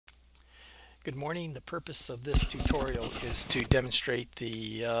Good morning. The purpose of this tutorial is to demonstrate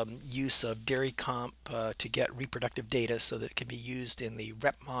the use of dairy comp to get reproductive data so that it can be used in the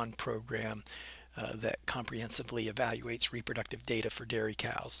REPMON program that comprehensively evaluates reproductive data for dairy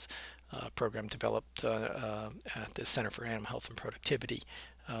cows. Program developed at the Center for Animal Health and Productivity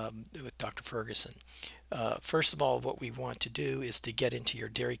with Dr. Ferguson. First of all, what we want to do is to get into your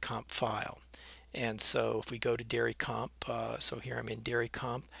dairy comp file. And so if we go to dairy comp, so here I'm in dairy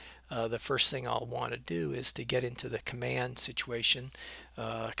comp, the first thing I'll want to do is to get into the command situation,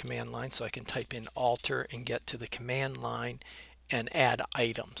 command line, so I can type in alter and get to the command line and add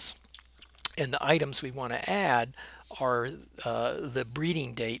items. And the items we want to add are the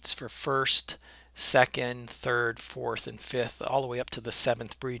breeding dates for first, second, third, fourth, and fifth, all the way up to the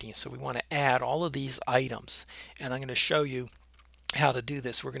seventh breeding. So we want to add all of these items, and I'm going to show you how to do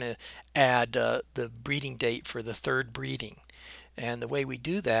this. We're going to add the breeding date for the third breeding. And the way we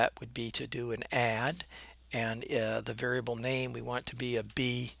do that would be to do an add, and the variable name we want to be a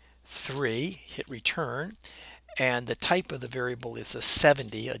B3, hit return, and the type of the variable is a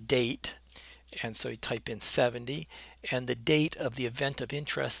 70, a date, and so you type in 70, and the date of the event of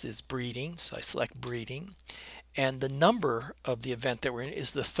interest is breeding, so I select breeding, and the number of the event that we're in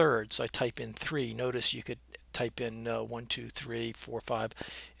is the third, so I type in 3. Notice you could type in 1, 2, 3, 4, 5,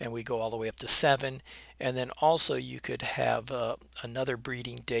 and we go all the way up to 7. And then also you could have another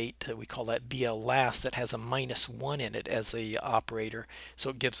breeding date that we call that BL last that has a -1 in it as a operator, so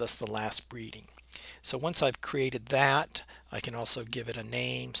it gives us the last breeding. So once I've created that, I can also give it a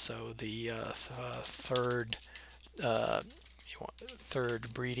name. So the uh, third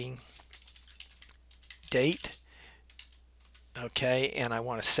breeding date. Okay, and I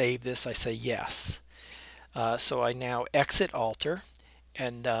want to save this. I say yes. So I now exit alter,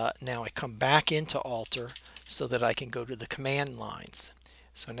 and now I come back into alter so that I can go to the command lines.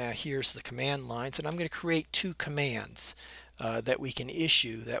 So now here's the command lines, and I'm going to create two commands that we can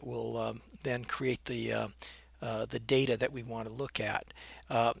issue that will then create the data that we want to look at.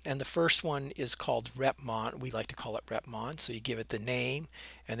 And the first one is called REPMON. We like to call it REPMON. So you give it the name,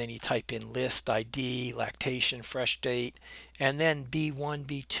 and then you type in list ID, lactation, fresh date, and then B1,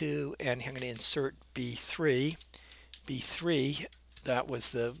 B2, and I'm going to insert B3. B3, that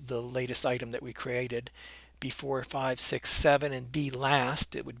was the latest item that we created. B4, 5, 6, 7, and B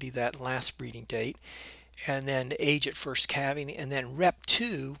last, it would be that last breeding date. And then age at first calving, and then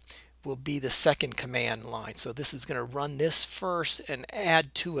rep2 will be the second command line. So this is going to run this first and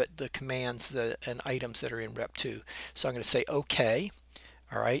add to it the commands and items that are in rep2. So I'm going to say OK.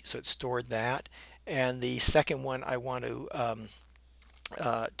 All right, so it stored that. And the second one I want to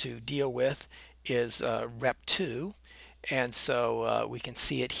deal with is rep2. And so we can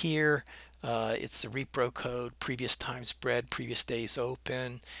see it here. It's the repro code, previous times bred, previous days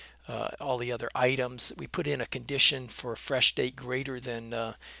open, all the other items. We put in a condition for a fresh date greater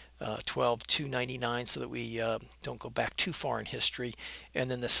than 12/2/99 so that we don't go back too far in history. And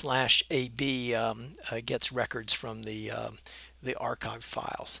then the /AB gets records from the archive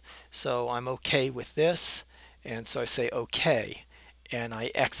files. So I'm okay with this, and so I say okay, and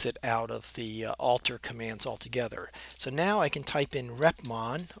I exit out of the alter commands altogether. So now I can type in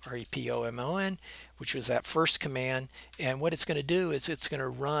repmon, REPOMON, which was that first command, and what it's going to do is it's going to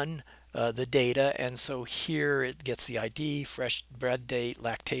run the data, and so here it gets the ID, fresh bred date,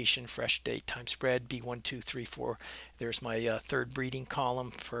 lactation, fresh date times bred, B1, 2, 3, 4. There's my third breeding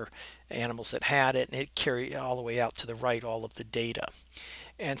column for animals that had it, and it carried all the way out to the right all of the data.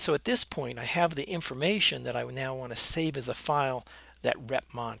 And so at this point I have the information that I now want to save as a file that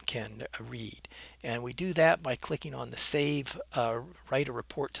REPMON can read. And we do that by clicking on the save, write a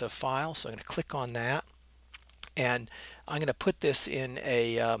report to a file. So I'm going to click on that, and I'm going to put this in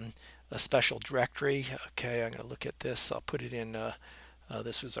a special directory. Okay, I'm going to look at this. I'll put it in,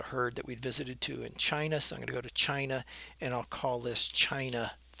 this was a herd that we'd visited to in China. So I'm going to go to China, and I'll call this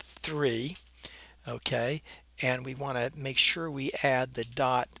China 3. Okay, and we want to make sure we add the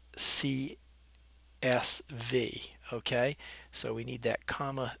 .csv. Okay, so we need that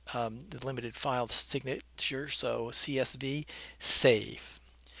comma, the limited file signature, so CSV, save.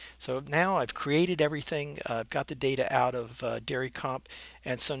 So now I've created everything, I've got the data out of dairy comp,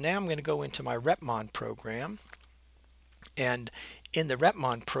 and so now I'm going to go into my REPMON program, and in the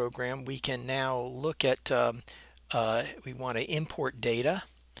REPMON program we can now look at, we want to import data,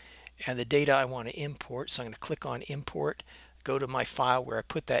 and the data I want to import, so I'm going to click on import, go to my file where I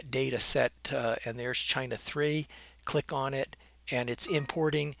put that data set, and there's China 3, click on it, and it's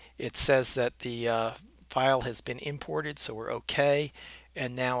importing. It says that the file has been imported, so we're okay.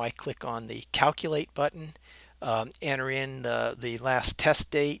 And now I click on the calculate button, enter in the last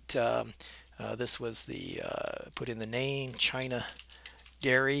test date, This was the put in the name China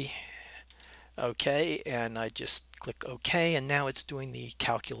Dairy. Okay, and I just click OK, and now it's doing the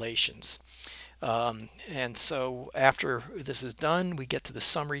calculations. And so after this is done, we get to the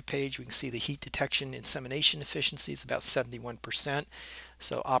summary page. We can see the heat detection insemination efficiency is about 71%.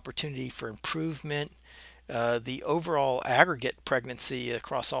 So opportunity for improvement. The overall aggregate pregnancy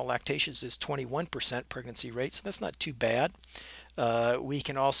across all lactations is 21% pregnancy rate, so that's not too bad. We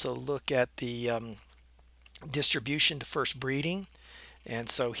can also look at the distribution to first breeding. And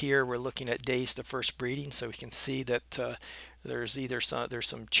so here we're looking at days to first breeding, so we can see that there's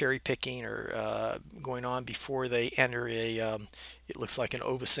some cherry picking or going on before they enter it looks like an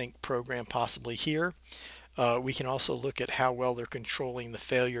ovasync program possibly here. We can also look at how well they're controlling the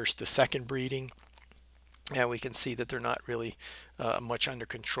failures to second breeding, and we can see that they're not really much under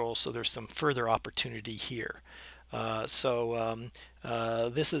control, so there's some further opportunity here. This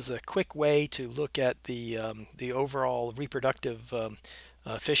is a quick way to look at the overall reproductive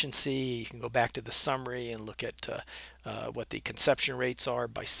efficiency. You can go back to the summary and look at what the conception rates are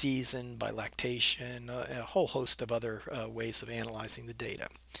by season, by lactation, a whole host of other ways of analyzing the data.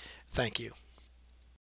 Thank you.